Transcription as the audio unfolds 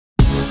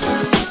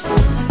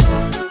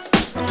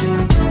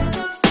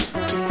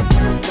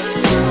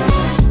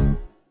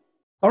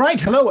All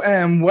right. Hello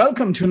and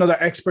welcome to another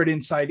Expert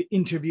Inside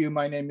interview.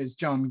 My name is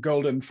John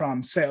Golden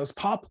from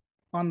SalesPOP,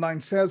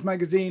 online sales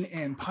magazine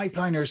and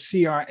Pipeliner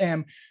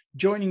CRM.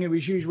 Joining you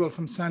as usual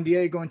from San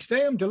Diego. And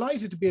today I'm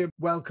delighted to be able to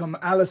welcome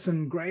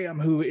Allison Graham,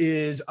 who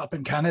is up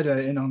in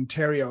Canada in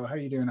Ontario. How are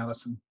you doing,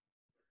 Allison?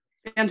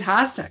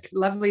 Fantastic.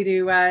 Lovely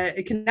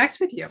to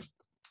connect with you.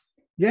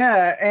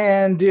 Yeah,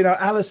 and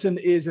Allison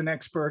is an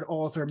expert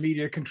author,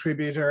 media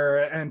contributor,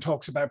 and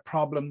talks about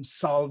problem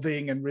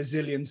solving and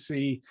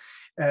resiliency.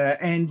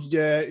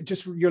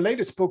 Just your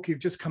latest book you've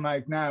just come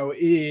out now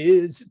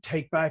is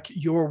Take Back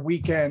Your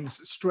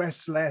Weekends,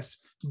 Stress Less,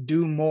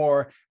 Do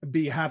More,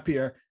 Be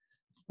Happier.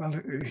 Well,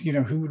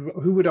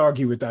 who would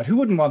argue with that? Who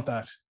wouldn't want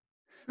that?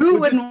 Who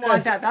wouldn't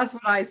want that? That's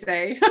what I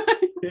say.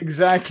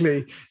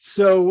 Exactly.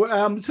 So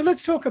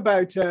let's talk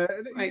about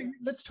Right.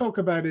 let's talk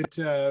about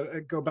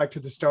it. Go back to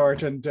the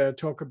start and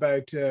talk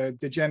about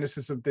the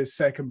genesis of this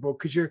second book,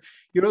 because your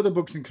other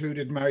books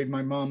included Married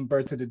My Mom,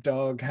 Birthed a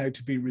Dog, How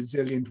to Be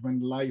Resilient When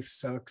Life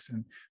Sucks,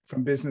 and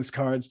From Business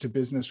Cards to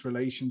Business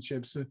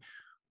Relationships.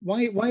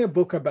 Why a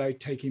book about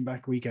taking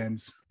back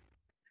weekends?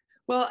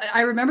 Well,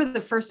 I remember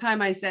the first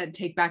time I said,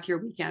 take back your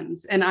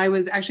weekends. And I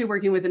was actually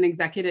working with an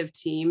executive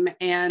team,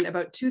 and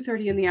about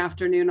 2:30 in the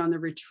afternoon on the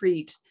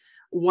retreat,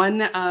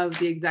 one of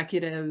the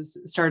executives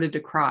started to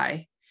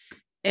cry.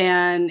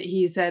 And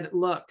he said,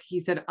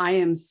 I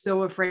am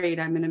so afraid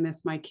I'm going to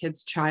miss my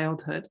kids'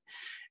 childhood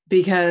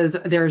because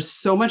there's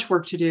so much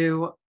work to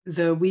do.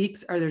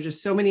 There's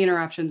just so many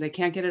interruptions. I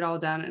can't get it all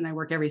done. And I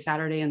work every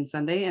Saturday and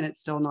Sunday, and it's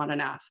still not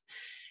enough.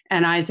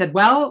 And I said,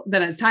 well,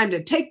 then it's time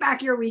to take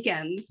back your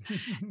weekends.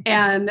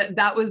 And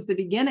that was the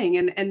beginning.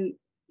 And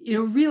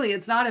really,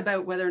 it's not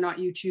about whether or not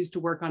you choose to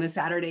work on a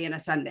Saturday and a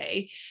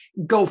Sunday.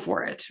 Go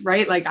for it,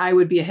 right? Like, I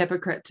would be a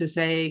hypocrite to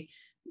say,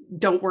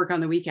 don't work on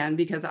the weekend,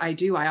 because I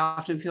do. I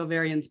often feel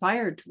very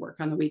inspired to work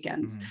on the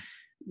weekends. Mm-hmm.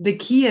 The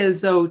key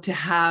is, though, to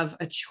have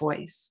a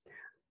choice.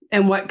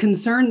 And what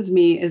concerns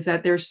me is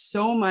that there's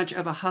so much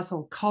of a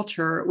hustle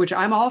culture, which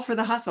I'm all for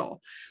the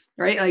hustle,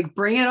 right? Like,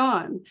 bring it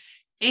on.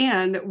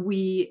 And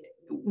we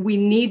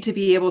need to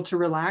be able to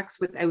relax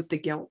without the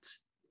guilt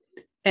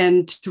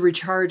and to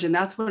recharge. And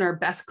that's when our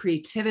best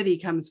creativity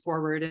comes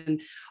forward.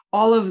 And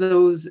all of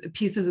those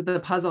pieces of the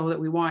puzzle that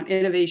we want,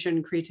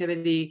 innovation,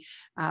 creativity,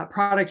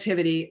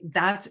 productivity,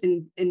 that's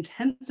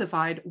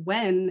intensified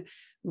when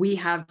we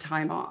have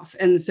time off.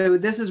 And so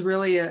this is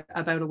really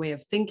about a way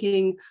of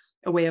thinking,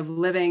 a way of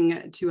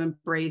living to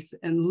embrace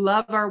and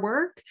love our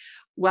work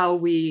while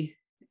we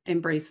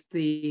embrace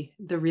the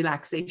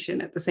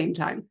relaxation at the same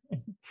time.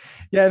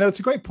 Yeah, no, it's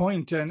a great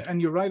point.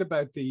 And you're right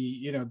about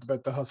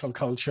about the hustle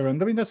culture.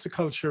 And I mean, that's the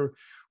culture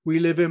we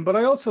live in. But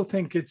I also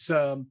think it's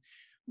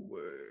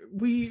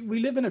we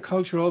live in a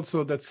culture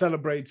also that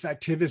celebrates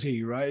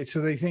activity, right? So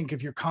they think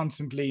if you're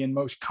constantly in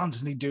motion,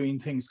 constantly doing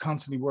things,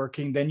 constantly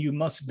working, then you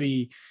must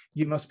be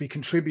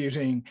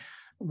contributing,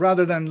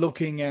 rather than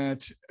looking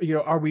at,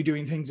 are we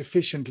doing things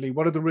efficiently?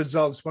 What are the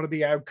results? What are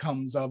the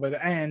outcomes of it?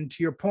 And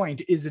to your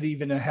point, is it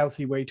even a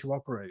healthy way to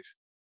operate?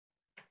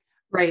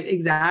 Right,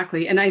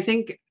 exactly. And I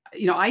think,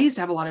 I used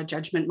to have a lot of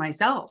judgment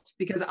myself,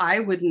 because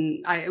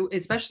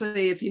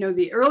especially if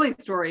the early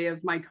story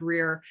of my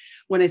career,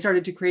 when I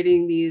started to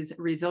creating these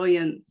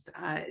resilience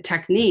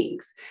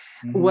techniques,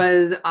 mm-hmm.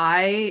 was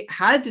I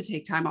had to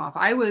take time off.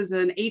 I was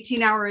an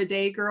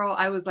 18-hour-a-day girl.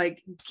 I was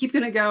like, keep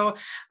going to go.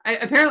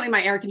 Apparently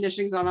my air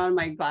conditioning's on,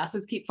 my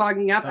glasses keep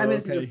fogging up. I'm going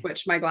to just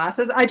switch my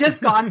glasses. I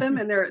just got them,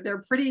 and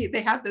they're pretty,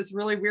 they have this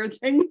really weird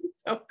thing.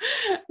 So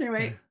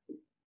anyway,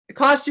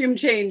 costume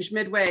change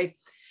midway.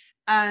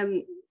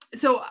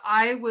 So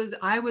I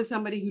was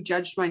somebody who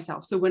judged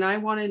myself. So when I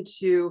wanted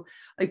to,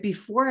 like,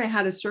 before I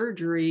had a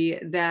surgery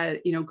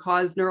that,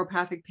 caused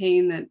neuropathic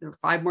pain, that there were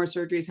 5 more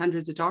surgeries,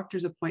 hundreds of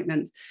doctor's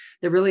appointments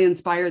that really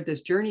inspired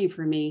this journey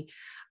for me,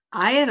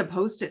 I had a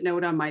Post-it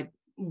note on my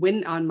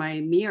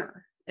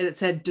mirror, and it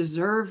said,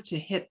 deserve to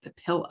hit the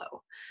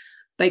pillow.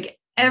 Like,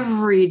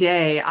 every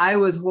day I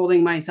was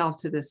holding myself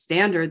to this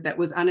standard that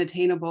was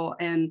unattainable.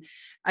 And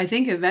I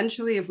think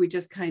eventually, if we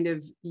just kind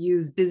of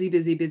use busy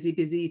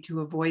to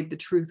avoid the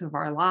truth of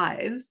our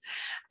lives,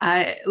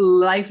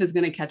 life is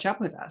going to catch up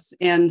with us.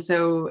 And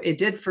so it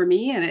did for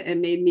me. And it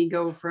made me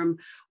go from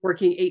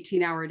working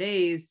 18-hour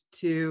days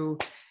to,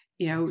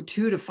 2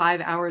 to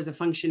 5 hours of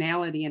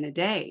functionality in a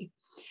day.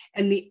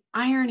 And the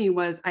irony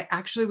was, I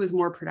actually was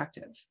more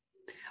productive.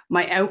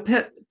 My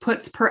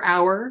outputs per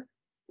hour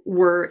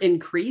were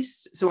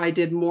increased. So I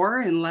did more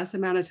in less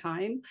amount of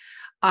time.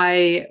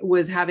 I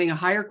was having a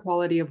higher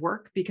quality of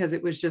work because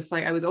it was just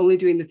like I was only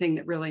doing the thing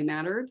that really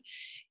mattered.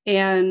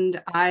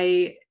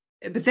 But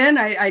then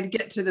I'd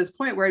get to this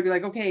point where I'd be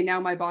like, okay, now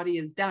my body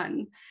is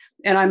done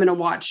and I'm going to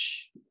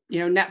watch,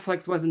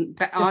 Netflix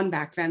wasn't on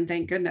back then.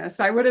 Thank goodness.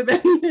 I would have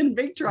been in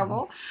big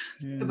trouble,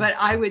 but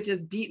I would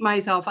just beat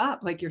myself up.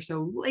 Like, you're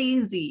so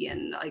lazy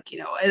and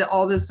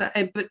all this.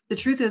 But the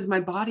truth is my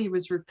body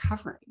was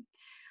recovering.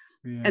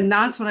 Yeah. And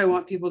that's what I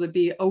want people to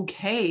be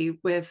okay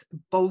with,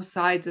 both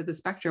sides of the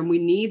spectrum. We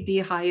need the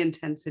high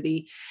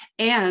intensity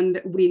and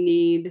we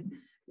need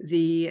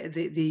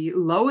the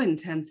low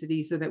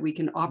intensity so that we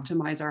can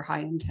optimize our high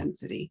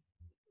intensity.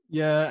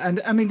 Yeah,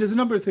 and I mean, there's a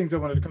number of things I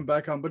wanted to come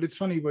back on, but it's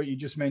funny what you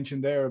just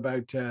mentioned there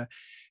about,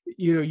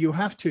 you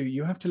have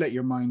to let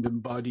your mind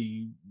and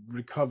body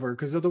recover,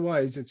 because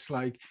otherwise it's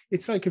like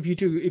if you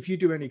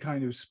do any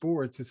kind of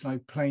sports, it's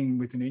like playing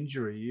with an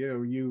injury.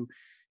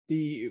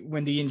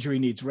 When the injury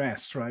needs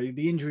rest, right?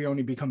 The injury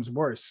only becomes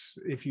worse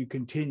if you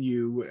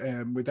continue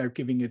without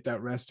giving it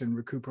that rest and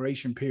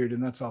recuperation period,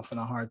 and that's often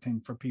a hard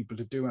thing for people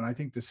to do. And I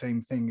think the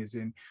same thing is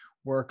in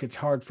work. It's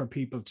hard for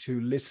people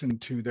to listen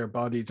to their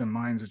bodies and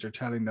minds, which are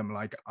telling them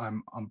like,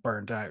 I'm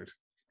burnt out.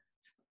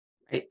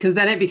 Right, because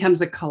then it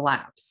becomes a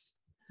collapse.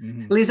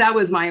 Mm-hmm. At least that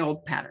was my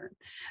old pattern.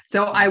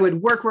 So I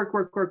would work,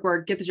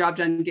 get the job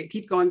done,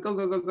 keep going,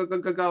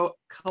 go,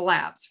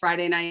 collapse.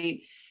 Friday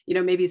night,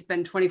 maybe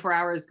spend 24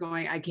 hours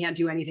going, I can't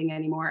do anything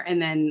anymore.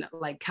 And then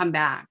like come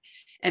back.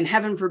 And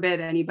heaven forbid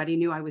anybody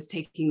knew I was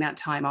taking that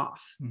time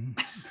off,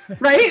 mm-hmm.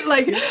 Right?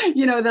 Like,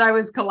 that I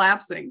was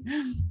collapsing.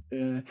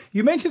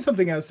 You mentioned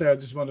something else there I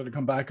just wanted to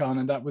come back on,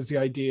 and that was the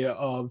idea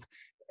of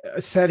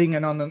setting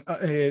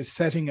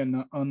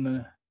an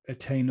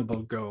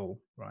unattainable goal,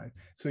 right?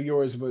 So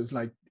yours was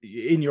like,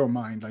 in your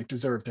mind, like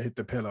deserve to hit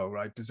the pillow,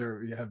 right?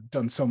 You have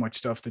done so much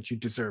stuff that you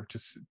deserve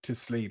to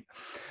sleep.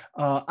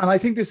 And I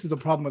think this is the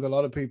problem with a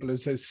lot of people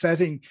is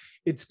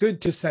it's good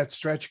to set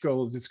stretch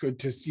goals. It's good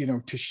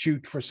to, to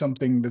shoot for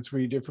something that's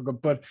really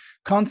difficult, but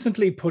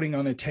constantly putting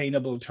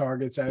unattainable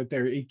targets out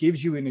there, it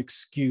gives you an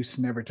excuse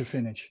never to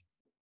finish.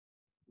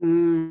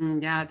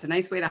 Yeah, it's a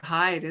nice way to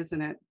hide,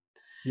 isn't it?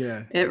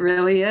 Yeah, it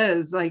really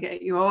is.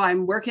 Like,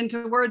 I'm working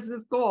towards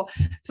this goal.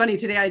 It's funny,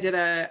 today I did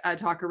a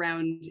talk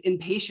around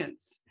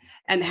impatience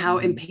and how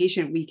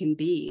impatient we can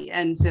be.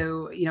 And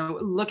so,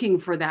 looking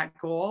for that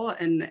goal.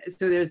 And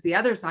so there's the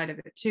other side of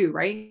it too,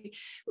 right?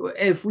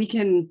 If we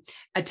can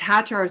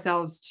attach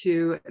ourselves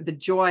to the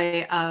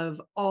joy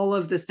of all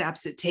of the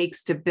steps it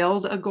takes to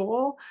build a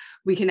goal,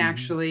 we can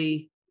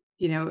actually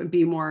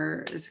be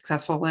more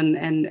successful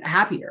and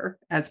happier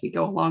as we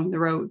go along the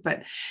road.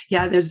 But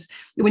yeah, there's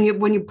when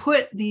you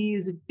put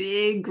these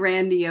big,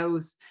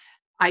 grandiose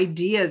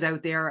ideas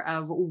out there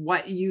of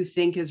what you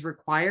think is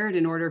required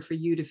in order for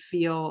you to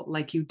feel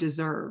like you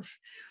deserve,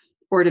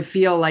 or to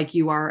feel like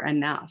you are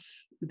enough,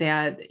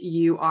 that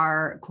you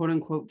are quote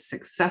unquote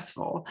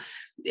successful.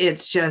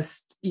 It's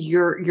just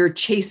you're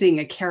chasing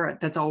a carrot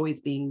that's always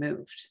being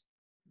moved.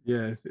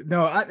 Yeah,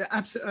 no,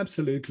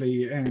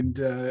 absolutely. And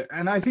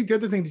I think the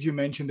other thing that you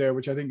mentioned there,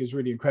 which I think is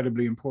really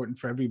incredibly important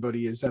for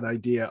everybody, is that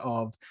idea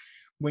of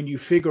when you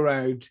figured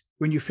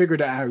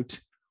out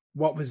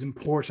what was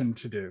important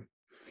to do.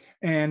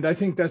 And I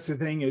think that's the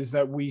thing, is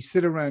that we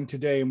sit around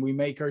today and we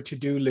make our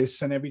to-do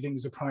lists and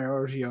everything's a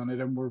priority on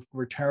it. And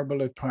we're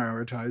terrible at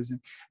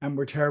prioritizing, and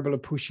we're terrible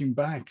at pushing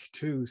back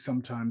too.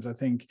 Sometimes I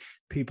think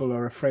people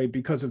are afraid,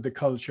 because of the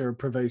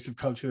pervasive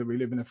culture that we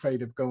live in,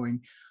 afraid of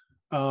going,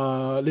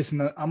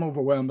 listen, I'm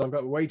overwhelmed. I've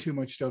got way too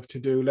much stuff to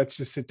do. Let's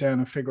just sit down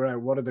and figure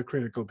out what are the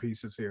critical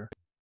pieces here.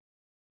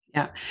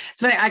 Yeah.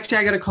 So actually,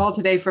 I got a call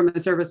today from a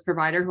service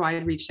provider who I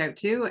had reached out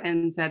to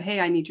and said, hey,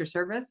 I need your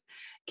service.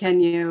 Can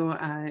you,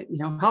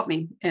 help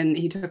me? And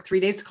he took 3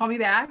 days to call me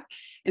back.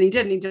 And he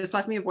did. And he just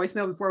left me a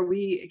voicemail before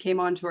we came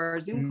on to our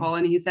Zoom call.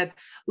 And he said,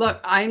 look,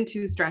 I'm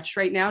too stretched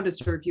right now to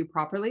serve you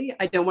properly.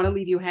 I don't want to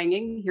leave you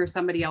hanging. Here's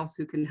somebody else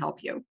who can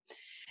help you.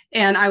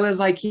 And I was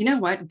like, you know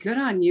what? Good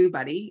on you,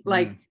 buddy.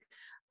 Like,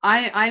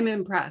 I'm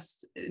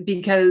impressed,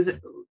 because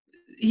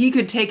he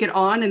could take it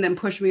on and then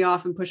push me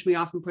off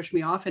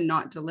and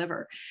not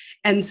deliver.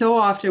 And so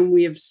often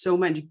we have so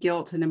much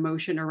guilt and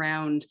emotion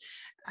around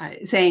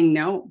saying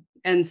no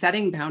and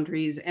setting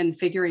boundaries and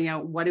figuring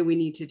out what do we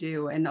need to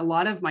do. And a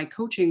lot of my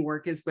coaching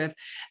work is with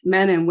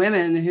men and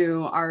women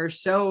who are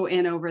so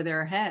in over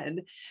their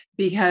head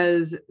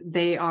because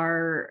they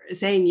are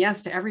saying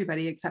yes to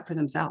everybody except for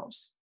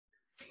themselves.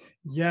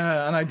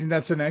 Yeah, and I think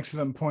that's an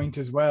excellent point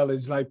as well,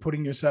 is like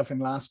putting yourself in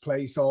last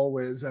place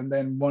always, and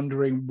then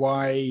wondering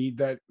why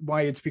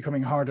it's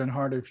becoming harder and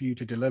harder for you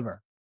to deliver.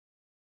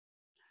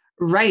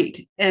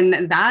 Right. And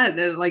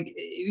that, like,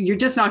 you're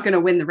just not going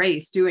to win the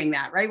race doing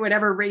that, right?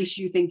 Whatever race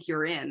you think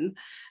you're in,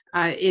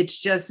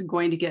 it's just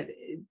going to get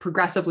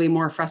progressively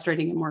more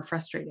frustrating and more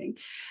frustrating.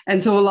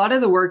 And so a lot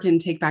of the work in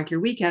Take Back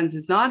Your Weekends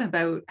is not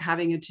about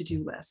having a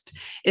to-do list.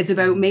 It's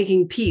about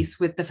making peace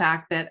with the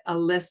fact that a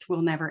list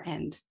will never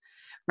end.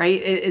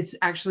 Right? It's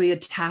actually a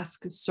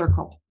task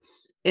circle.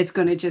 It's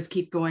going to just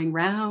keep going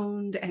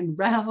round and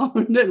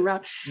round and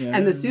round. Yeah.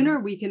 And the sooner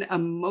we can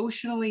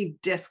emotionally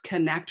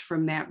disconnect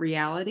from that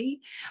reality,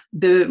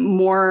 the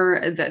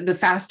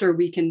faster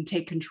we can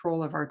take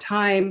control of our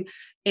time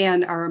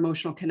and our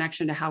emotional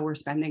connection to how we're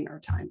spending our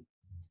time.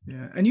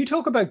 Yeah. And you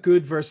talk about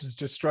good versus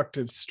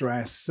destructive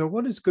stress. So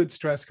what is good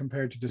stress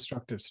compared to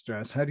destructive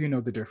stress? How do you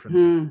know the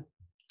difference?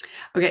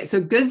 Okay,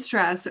 so good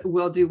stress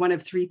will do one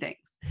of three things.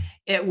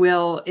 It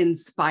will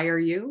inspire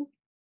you,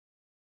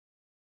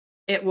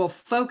 it will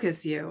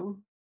focus you,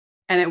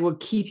 and it will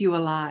keep you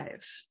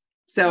alive.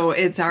 So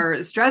it's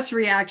our stress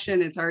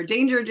reaction. It's our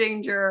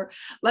danger.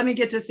 Let me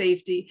get to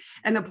safety.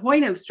 And the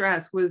point of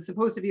stress was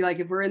supposed to be like,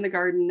 if we're in the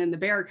garden and the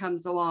bear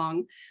comes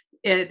along,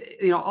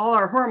 all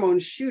our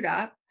hormones shoot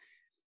up,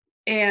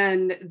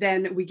 and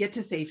then we get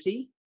to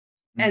safety.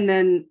 And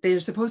then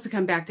they're supposed to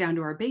come back down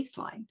to our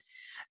baseline.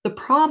 The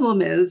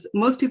problem is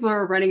most people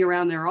are running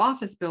around their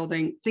office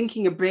building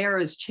thinking a bear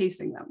is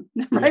chasing them,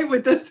 right?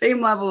 With the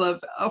same level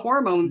of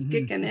hormones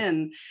kicking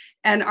in.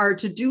 And our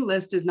to-do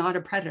list is not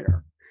a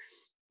predator,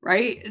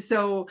 right?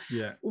 So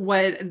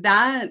what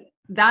that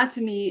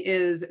to me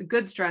is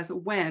good stress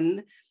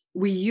when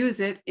we use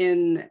it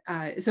in,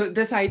 so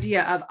this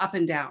idea of up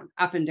and down,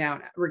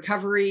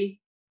 recovery,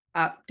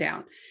 up,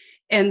 down.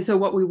 And so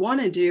what we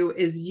want to do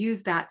is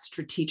use that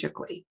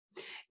strategically,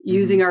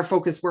 using our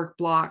focus work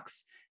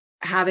blocks,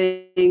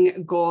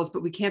 having goals,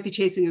 but we can't be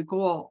chasing a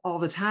goal all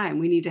the time.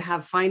 We need to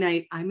have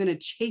finite, I'm going to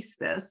chase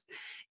this,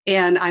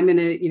 and I'm going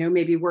to,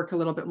 maybe work a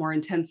little bit more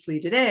intensely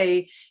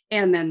today.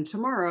 And then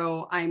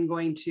tomorrow I'm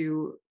going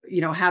to,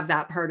 have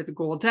that part of the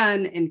goal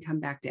done and come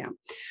back down.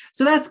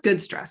 So that's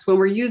good stress when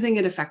we're using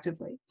it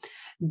effectively.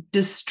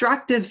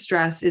 Destructive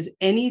stress is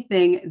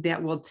anything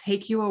that will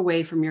take you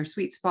away from your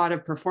sweet spot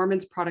of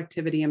performance,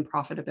 productivity, and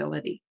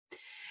profitability.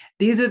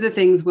 These are the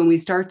things when we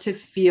start to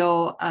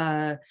feel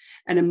an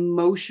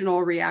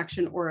emotional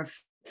reaction or a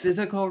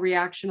physical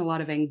reaction, a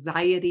lot of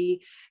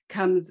anxiety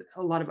comes,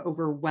 a lot of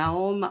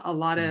overwhelm, a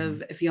lot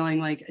of feeling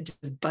like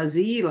just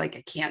buzzy, like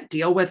I can't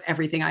deal with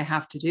everything I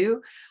have to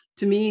do.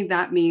 To me,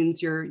 that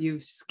means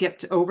you've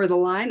skipped over the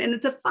line, and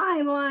it's a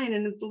fine line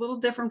and it's a little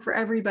different for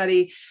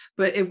everybody.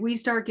 But if we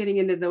start getting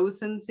into those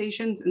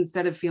sensations,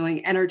 instead of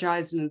feeling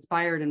energized and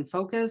inspired and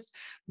focused,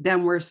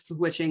 then we're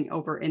switching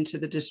over into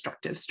the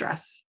destructive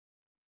stress.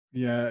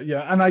 Yeah.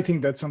 And I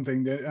think that's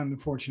something that,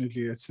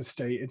 unfortunately,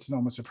 it's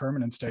almost a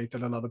permanent state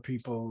that a lot of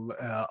people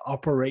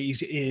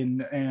operate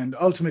in. And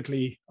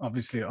ultimately,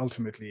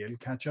 it'll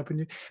catch up in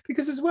you.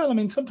 Because as well, I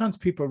mean, sometimes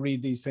people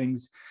read these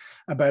things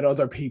about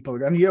other people,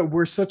 and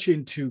we're such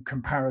into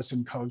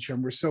comparison culture,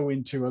 and we're so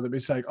into other.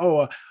 It's like,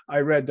 oh, I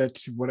read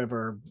that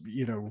whatever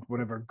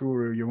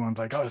guru you want,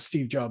 like, oh,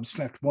 Steve Jobs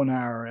slept 1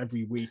 hour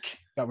every week,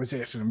 that was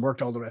it, and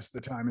worked all the rest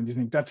of the time, and you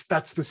think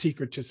that's the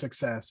secret to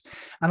success.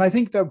 And I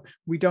think that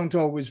we don't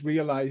always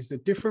realize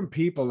that different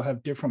people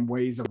have different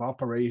ways of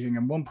operating,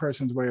 and one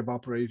person's way of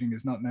operating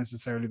is not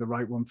necessarily the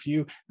right one for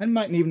you, and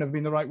mightn't even have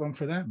been the right one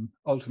for them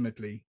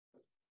ultimately.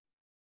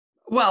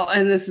 Well,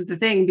 and this is the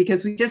thing,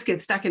 because we just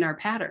get stuck in our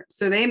patterns.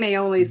 So they may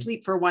only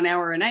sleep for 1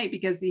 hour a night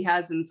because he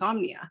has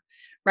insomnia,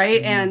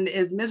 right? And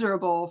is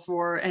miserable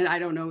and I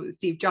don't know,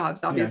 Steve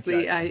Jobs,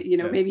 obviously,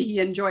 maybe he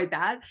enjoyed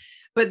that.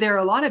 But there are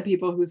a lot of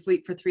people who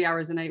sleep for 3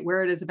 hours a night,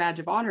 wear it as a badge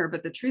of honor.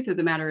 But the truth of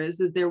the matter is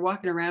they're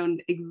walking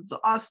around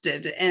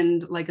exhausted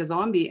and like a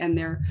zombie, and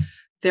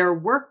their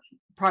work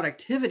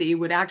productivity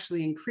would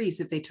actually increase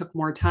if they took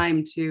more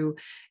time to,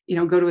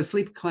 go to a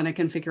sleep clinic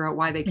and figure out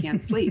why they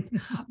can't sleep.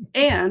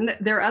 And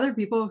there are other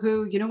people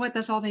who,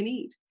 that's all they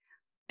need.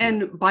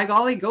 And by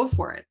golly, go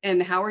for it.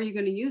 And how are you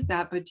going to use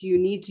that? But do you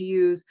need to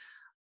use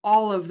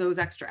all of those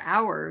extra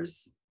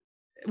hours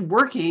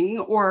working,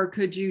 or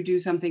could you do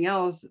something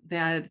else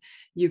that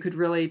you could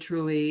really,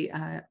 truly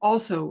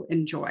also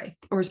enjoy,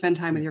 or spend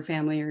time with your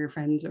family or your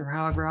friends, or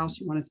however else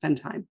you want to spend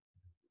time?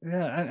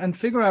 Yeah, and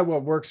figure out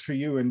what works for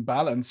you in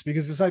balance,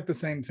 because it's like the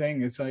same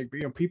thing. It's like,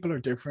 people are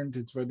different.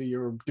 It's whether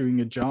you're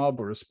doing a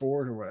job or a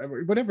sport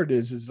or whatever it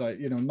is like,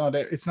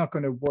 it's not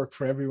going to work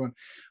for everyone.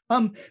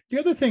 The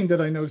other thing that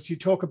I noticed, you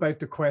talk about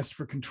the quest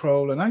for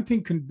control, and I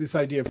think this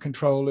idea of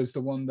control is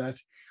the one that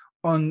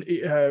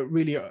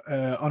really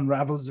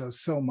unravels us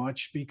so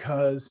much,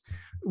 because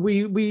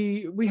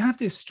we have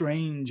this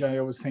strange, I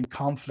always think,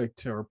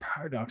 conflict or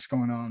paradox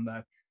going on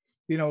that,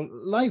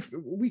 life,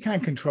 we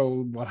can't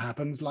control what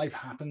happens. Life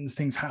happens,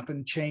 things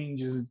happen,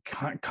 change is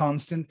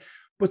constant.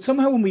 But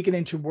somehow when we get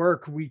into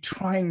work, we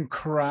try and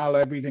corral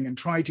everything and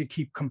try to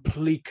keep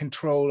complete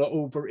control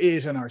over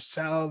it and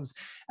ourselves.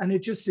 And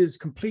it just is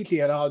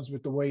completely at odds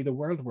with the way the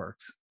world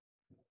works.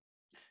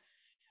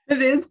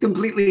 It is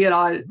completely at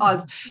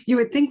odds. You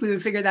would think we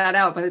would figure that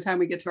out by the time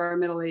we get to our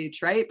middle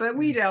age, right? But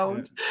we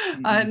don't,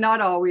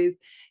 not always.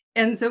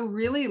 And so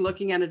really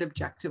looking at it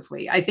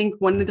objectively, I think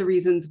one of the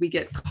reasons we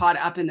get caught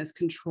up in this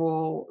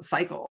control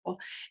cycle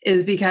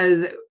is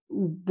because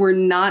we're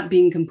not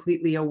being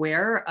completely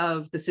aware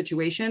of the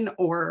situation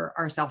or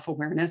our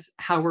self-awareness,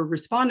 how we're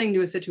responding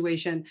to a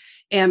situation,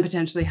 and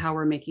potentially how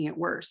we're making it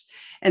worse.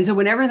 And so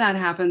whenever that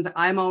happens,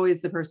 I'm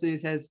always the person who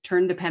says,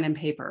 turn to pen and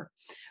paper.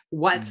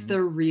 What's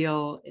the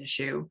real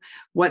issue?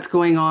 What's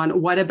going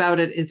on? What about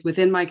it is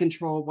within my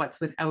control? What's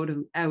out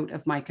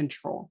of my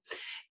control?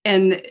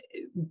 And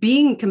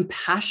being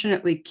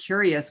compassionately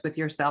curious with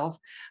yourself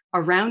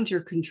around your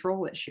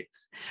control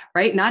issues,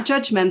 right? Not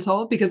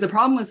judgmental, because the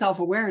problem with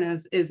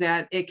self-awareness is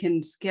that it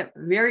can skip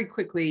very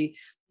quickly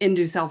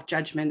into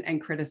self-judgment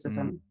and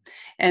criticism.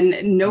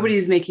 And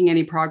nobody's making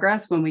any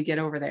progress when we get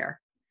over there.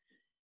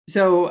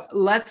 So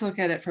let's look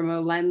at it from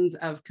a lens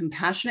of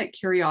compassionate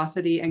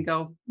curiosity and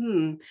go,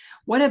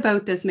 what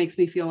about this makes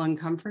me feel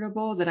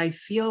uncomfortable, that I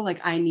feel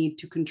like I need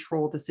to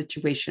control the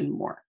situation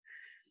more?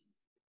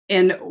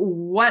 And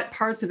what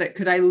parts of it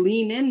could I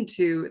lean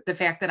into the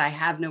fact that I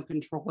have no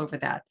control over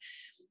that?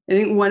 I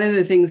think one of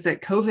the things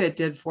that COVID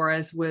did for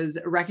us was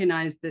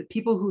recognize that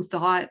people who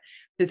thought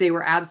that they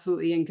were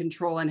absolutely in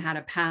control and had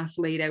a path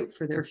laid out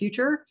for their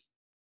future,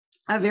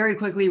 I very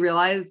quickly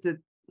realized that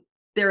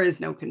there is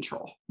no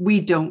control.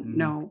 We don't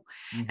know.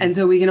 And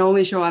so we can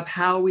only show up,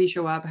 how we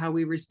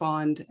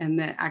respond, and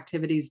the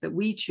activities that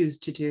we choose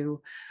to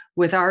do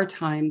with our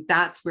time.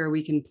 That's where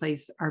we can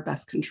place our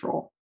best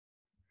control.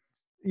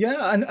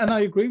 Yeah, and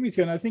I agree with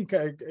you. And I think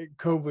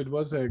COVID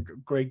was a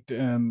great,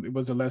 it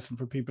was a lesson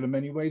for people in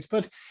many ways,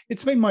 but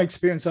it's been my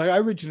experience. I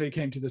originally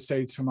came to the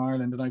States from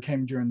Ireland, and I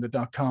came during the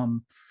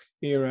dot-com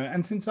era.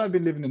 And since I've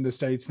been living in the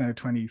States now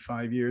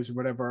 25 years or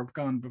whatever,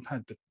 we've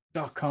had the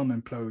dot-com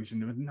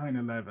implosion with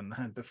 9/11,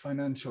 had the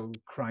financial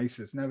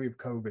crisis, now we have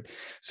COVID.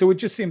 So it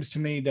just seems to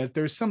me that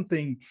there's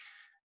something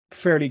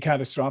fairly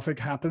catastrophic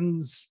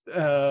happens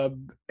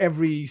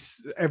every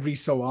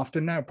so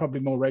often now,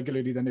 probably more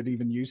regularly than it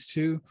even used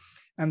to,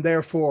 and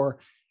therefore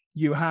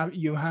you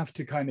have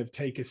to kind of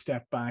take a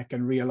step back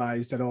and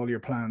realize that all your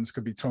plans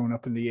could be thrown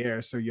up in the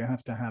air. So you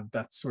have to have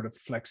that sort of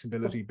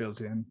flexibility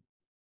built in,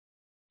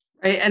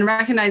 right? And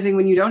recognizing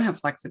when you don't have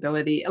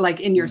flexibility, like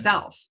in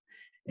yourself.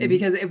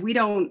 Because if we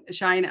don't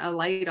shine a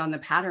light on the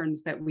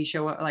patterns that we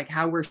show, like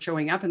how we're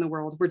showing up in the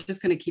world, we're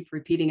just going to keep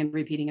repeating and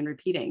repeating and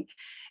repeating.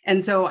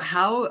 And so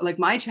like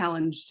my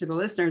challenge to the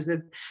listeners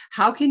is,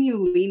 how can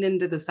you lean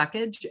into the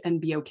suckage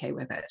and be okay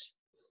with it?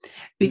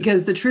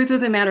 Because the truth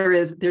of the matter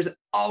is, there's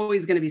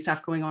always going to be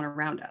stuff going on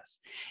around us.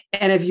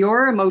 And if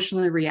you're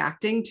emotionally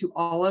reacting to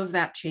all of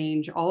that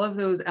change, all of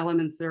those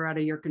elements that are out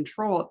of your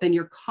control, then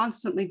you're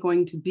constantly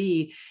going to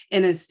be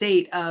in a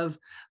state of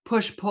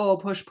push, pull,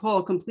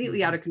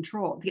 completely out of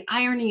control. The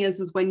irony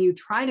is when you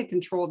try to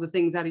control the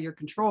things out of your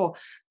control,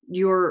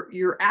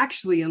 you're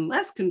actually in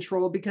less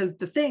control, because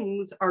the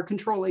things are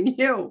controlling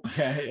you,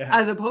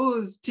 as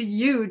opposed to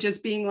you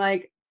just being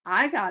like,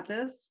 I got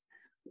this.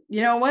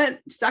 You know what?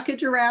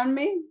 Suckage around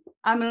me.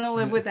 I'm going to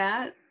live with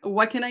that.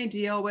 What can I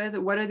deal with?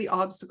 What are the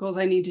obstacles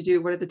I need to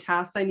do? What are the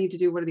tasks I need to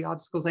do? What are the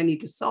obstacles I need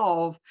to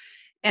solve?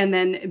 And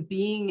then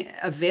being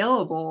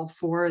available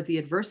for the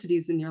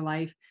adversities in your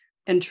life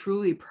and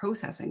truly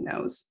processing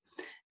those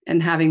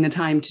and having the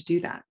time to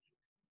do that.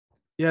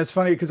 Yeah, it's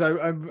funny because I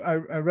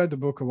read the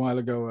book a while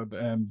ago,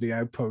 The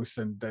Outpost,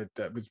 and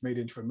that was made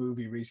into a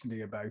movie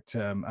recently about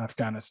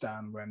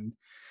Afghanistan, when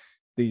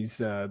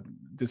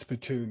this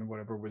platoon or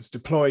whatever was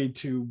deployed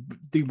to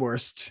the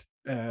worst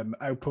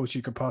outpost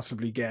you could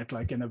possibly get,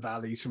 like in a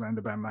valley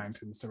surrounded by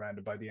mountains,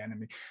 surrounded by the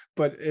enemy.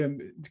 But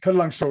to cut a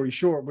long story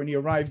short, when he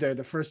arrived there,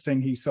 the first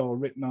thing he saw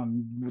written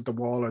on the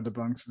wall or the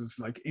bunks was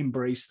like,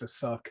 embrace the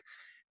suck.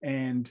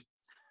 And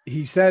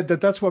he said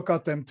that that's what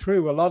got them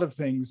through a lot of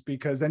things,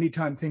 because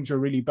anytime things are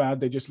really bad,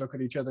 they just look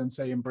at each other and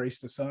say, embrace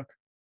the suck.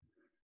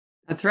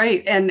 That's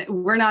right. And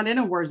we're not in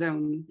a war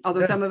zone,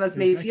 although some of us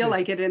may feel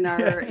like it in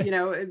our,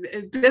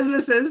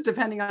 businesses,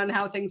 depending on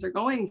how things are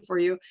going for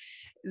you.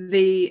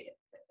 The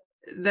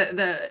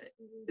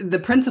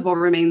principle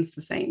remains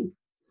the same.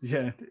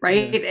 Yeah.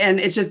 Right. Yeah. And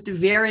it's just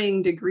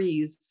varying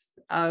degrees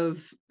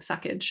of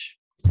suckage.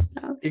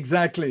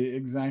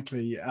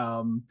 Exactly.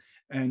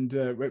 And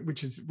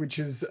which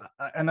is,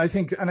 and I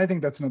think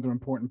that's another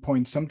important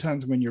point.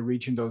 Sometimes when you're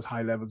reaching those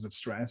high levels of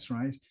stress,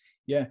 right?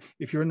 Yeah,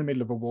 if you're in the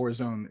middle of a war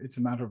zone, it's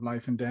a matter of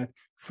life and death.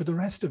 For the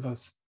rest of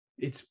us,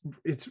 it's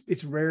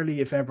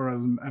rarely, if ever,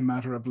 a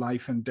matter of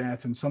life and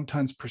death. And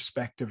sometimes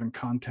perspective and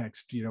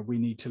context, we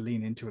need to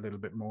lean into a little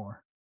bit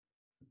more.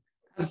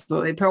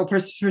 Absolutely.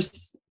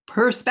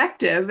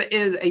 Perspective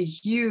is a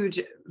huge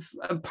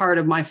part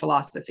of my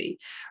philosophy,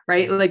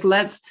 right? Like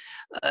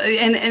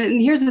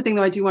and here's the thing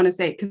though, I do want to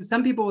say, because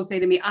some people will say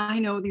to me, I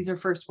know these are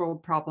first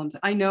world problems.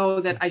 I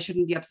know that I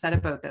shouldn't be upset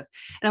about this.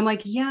 And I'm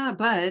like, yeah,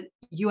 but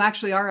you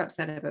actually are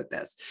upset about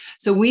this.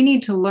 So we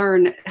need to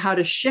learn how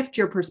to shift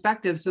your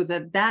perspective so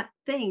that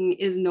thing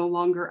is no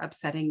longer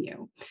upsetting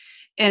you.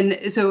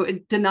 And so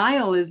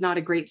denial is not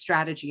a great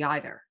strategy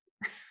either.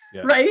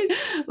 Yeah. Right?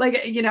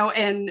 Like,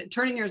 and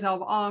turning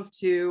yourself off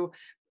to,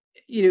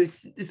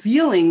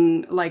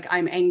 feeling like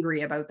I'm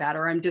angry about that,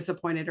 or I'm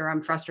disappointed, or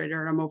I'm frustrated,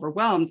 or I'm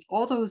overwhelmed.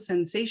 All those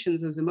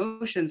sensations, those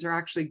emotions are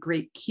actually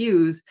great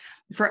cues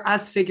for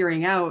us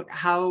figuring out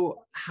how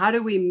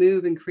do we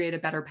move and create a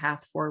better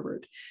path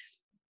forward.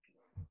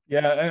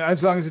 Yeah. And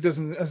as long as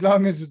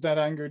that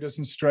anger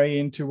doesn't stray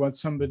into what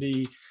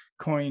somebody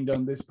coined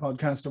on this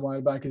podcast a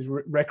while back is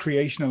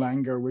recreational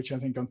anger, which I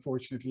think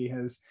unfortunately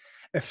has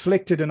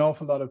afflicted an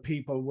awful lot of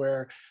people,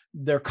 where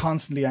they're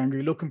constantly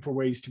angry, looking for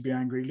ways to be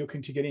angry,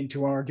 looking to get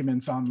into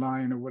arguments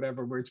online or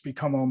whatever, where it's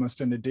become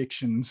almost an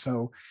addiction.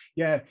 So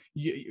yeah,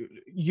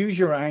 use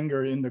your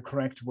anger in the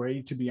correct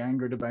way to be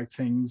angered about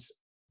things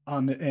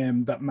on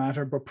that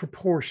matter, but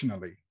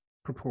proportionally.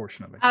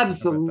 proportionately.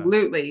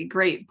 Absolutely.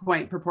 Great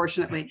point.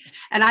 Proportionately.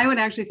 And I would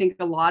actually think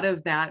a lot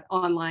of that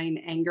online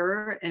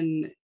anger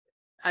and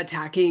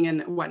attacking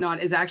and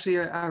whatnot is actually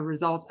a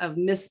result of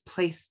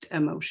misplaced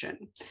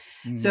emotion.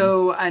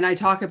 So, and I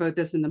talk about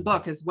this in the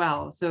book as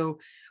well. So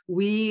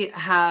we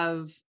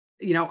have,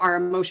 our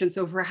emotions.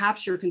 So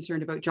perhaps you're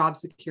concerned about job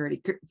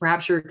security.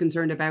 Perhaps you're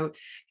concerned about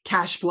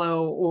cash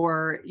flow,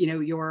 or,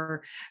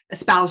 your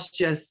spouse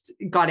just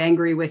got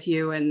angry with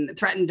you and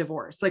threatened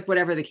divorce, like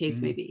whatever the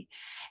case may be.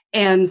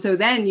 And so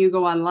then you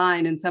go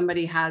online and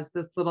somebody has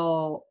this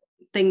little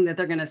thing that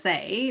they're going to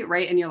say,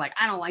 right? And you're like,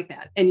 I don't like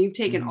that. And you've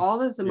taken all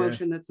this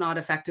emotion that's not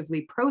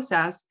effectively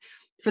processed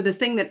for this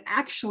thing that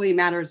actually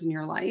matters in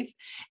your life,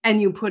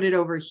 and you put it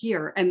over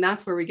here. And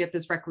that's where we get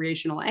this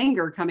recreational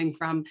anger coming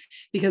from,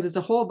 because it's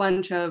a whole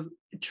bunch of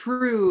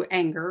true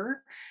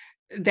anger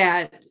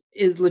that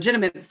is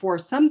legitimate for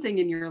something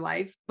in your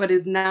life, but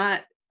is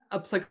not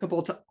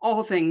applicable to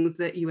all things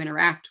that you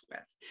interact with.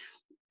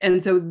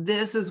 And so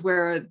this is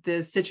where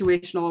the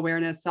situational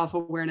awareness,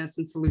 self-awareness,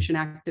 and solution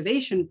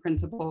activation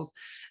principles,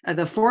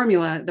 the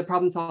formula, the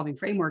problem-solving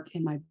framework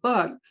in my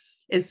book,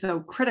 is so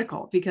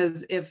critical.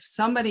 Because if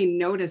somebody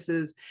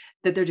notices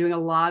that they're doing a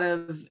lot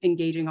of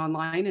engaging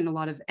online and a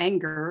lot of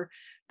anger,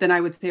 then I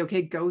would say,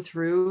 okay, go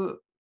through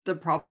the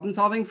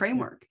problem-solving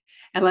framework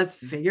and let's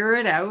figure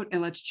it out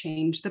and let's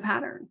change the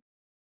pattern.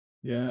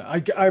 Yeah,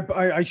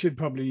 I should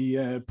probably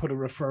put a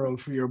referral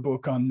for your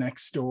book on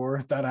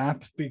Nextdoor, that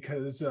app,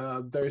 because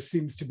there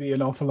seems to be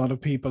an awful lot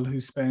of people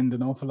who spend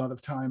an awful lot of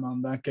time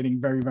on that,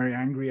 getting very, very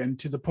angry. And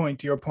to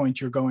your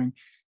point, you're going,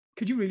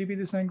 could you really be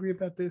this angry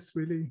about this?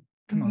 Really?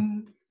 Come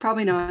on.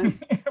 Probably not.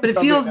 But it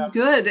feels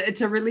good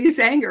to release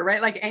anger,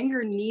 right? Like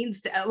anger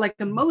needs to, like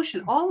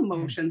emotion, all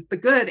emotions, the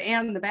good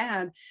and the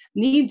bad,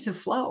 need to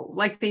flow.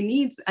 Like they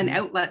need an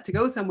outlet to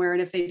go somewhere.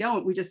 And if they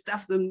don't, we just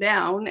stuff them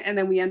down. And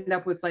then we end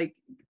up with like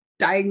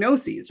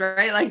diagnoses,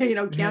 right? Like,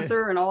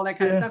 cancer and all that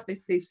kind of stuff. They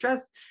say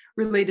stress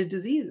related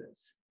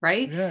diseases,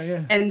 right?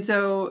 Yeah. And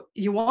so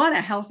you want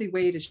a healthy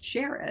way to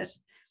share it.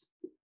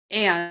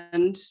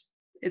 And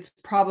it's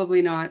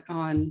probably not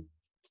on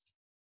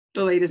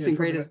the latest and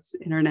greatest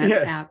internet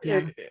app.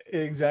 Yeah,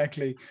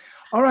 exactly.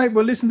 All right.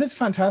 Well, listen, this is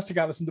fantastic,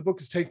 Allison. The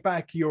book is Take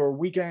Back Your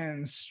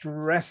Weekend,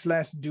 Stress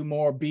Less, Do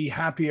More, Be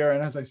Happier.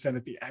 And as I said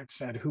at the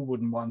outset, who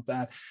wouldn't want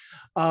that?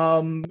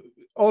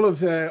 All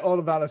of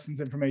Allison's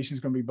information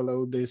is going to be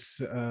below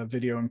this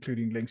video,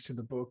 including links to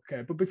the book.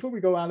 But before we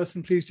go,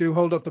 Allison, please do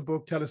hold up the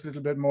book. Tell us a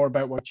little bit more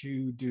about what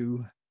you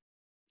do.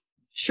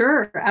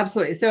 Sure,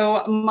 absolutely.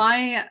 So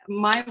my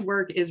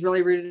work is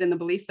really rooted in the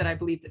belief that I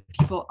believe that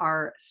people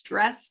are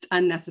stressed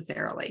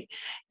unnecessarily.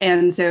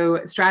 And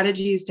so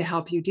strategies to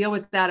help you deal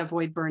with that,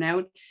 avoid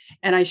burnout.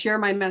 And I share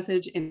my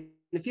message in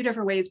a few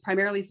different ways,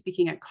 primarily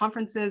speaking at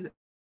conferences,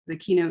 the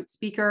keynote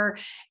speaker,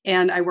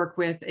 and I work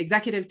with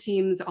executive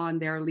teams on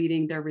their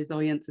leading their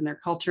resilience and their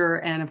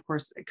culture, and of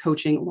course,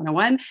 coaching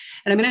 101. And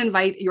I'm going to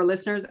invite your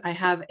listeners. I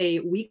have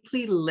a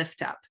weekly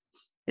lift up.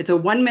 It's a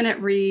 1-minute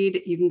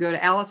read. You can go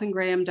to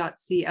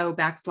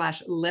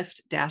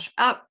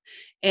allisongraham.co/lift-up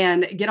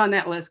and get on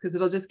that list, because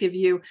it'll just give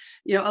you,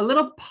 a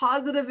little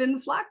positive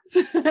influx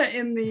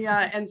in the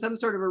and some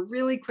sort of a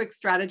really quick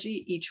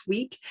strategy each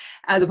week,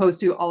 as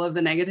opposed to all of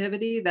the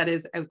negativity that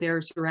is out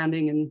there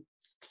surrounding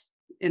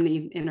in the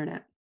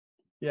internet.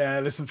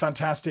 Yeah, listen,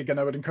 fantastic. And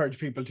I would encourage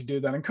people to do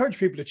that. Encourage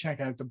people to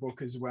check out the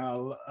book as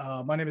well.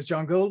 My name is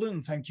John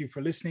Golden. Thank you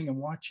for listening and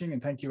watching.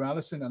 And thank you,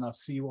 Allison. And I'll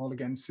see you all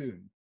again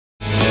soon.